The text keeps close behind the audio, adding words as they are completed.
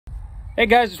Hey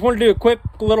guys, just wanted to do a quick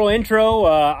little intro.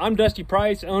 I'm Dusty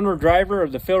Price, owner driver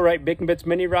of the Fill-Rite Big and Bits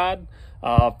mini rod.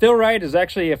 Fill-Rite is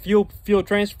actually a fuel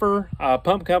transfer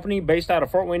pump company based out of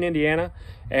Fort Wayne, Indiana,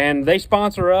 and they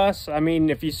sponsor us. I mean,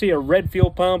 if you see a red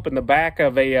fuel pump in the back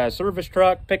of a service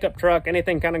truck, pickup truck,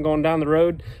 anything kind of going down the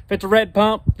road, if it's a red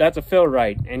pump, that's a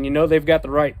Fill-Rite, and you know they've got the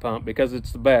right pump because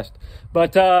it's the best.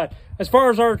 But as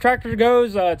far as our tractor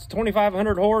goes, it's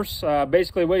 2,500 horse,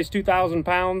 basically weighs 2,000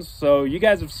 pounds. So you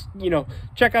guys have,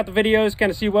 check out the videos, kind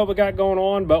of see what we got going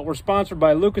on. But we're sponsored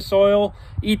by Lucas Oil,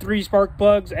 E3 spark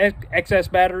plugs,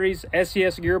 XS batteries,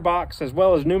 SCS gearbox, as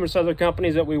well as numerous other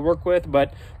companies that we work with.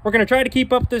 But we're going to try to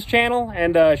keep up this channel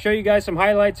and show you guys some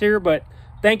highlights here. But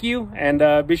thank you,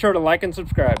 and be sure to like and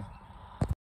subscribe.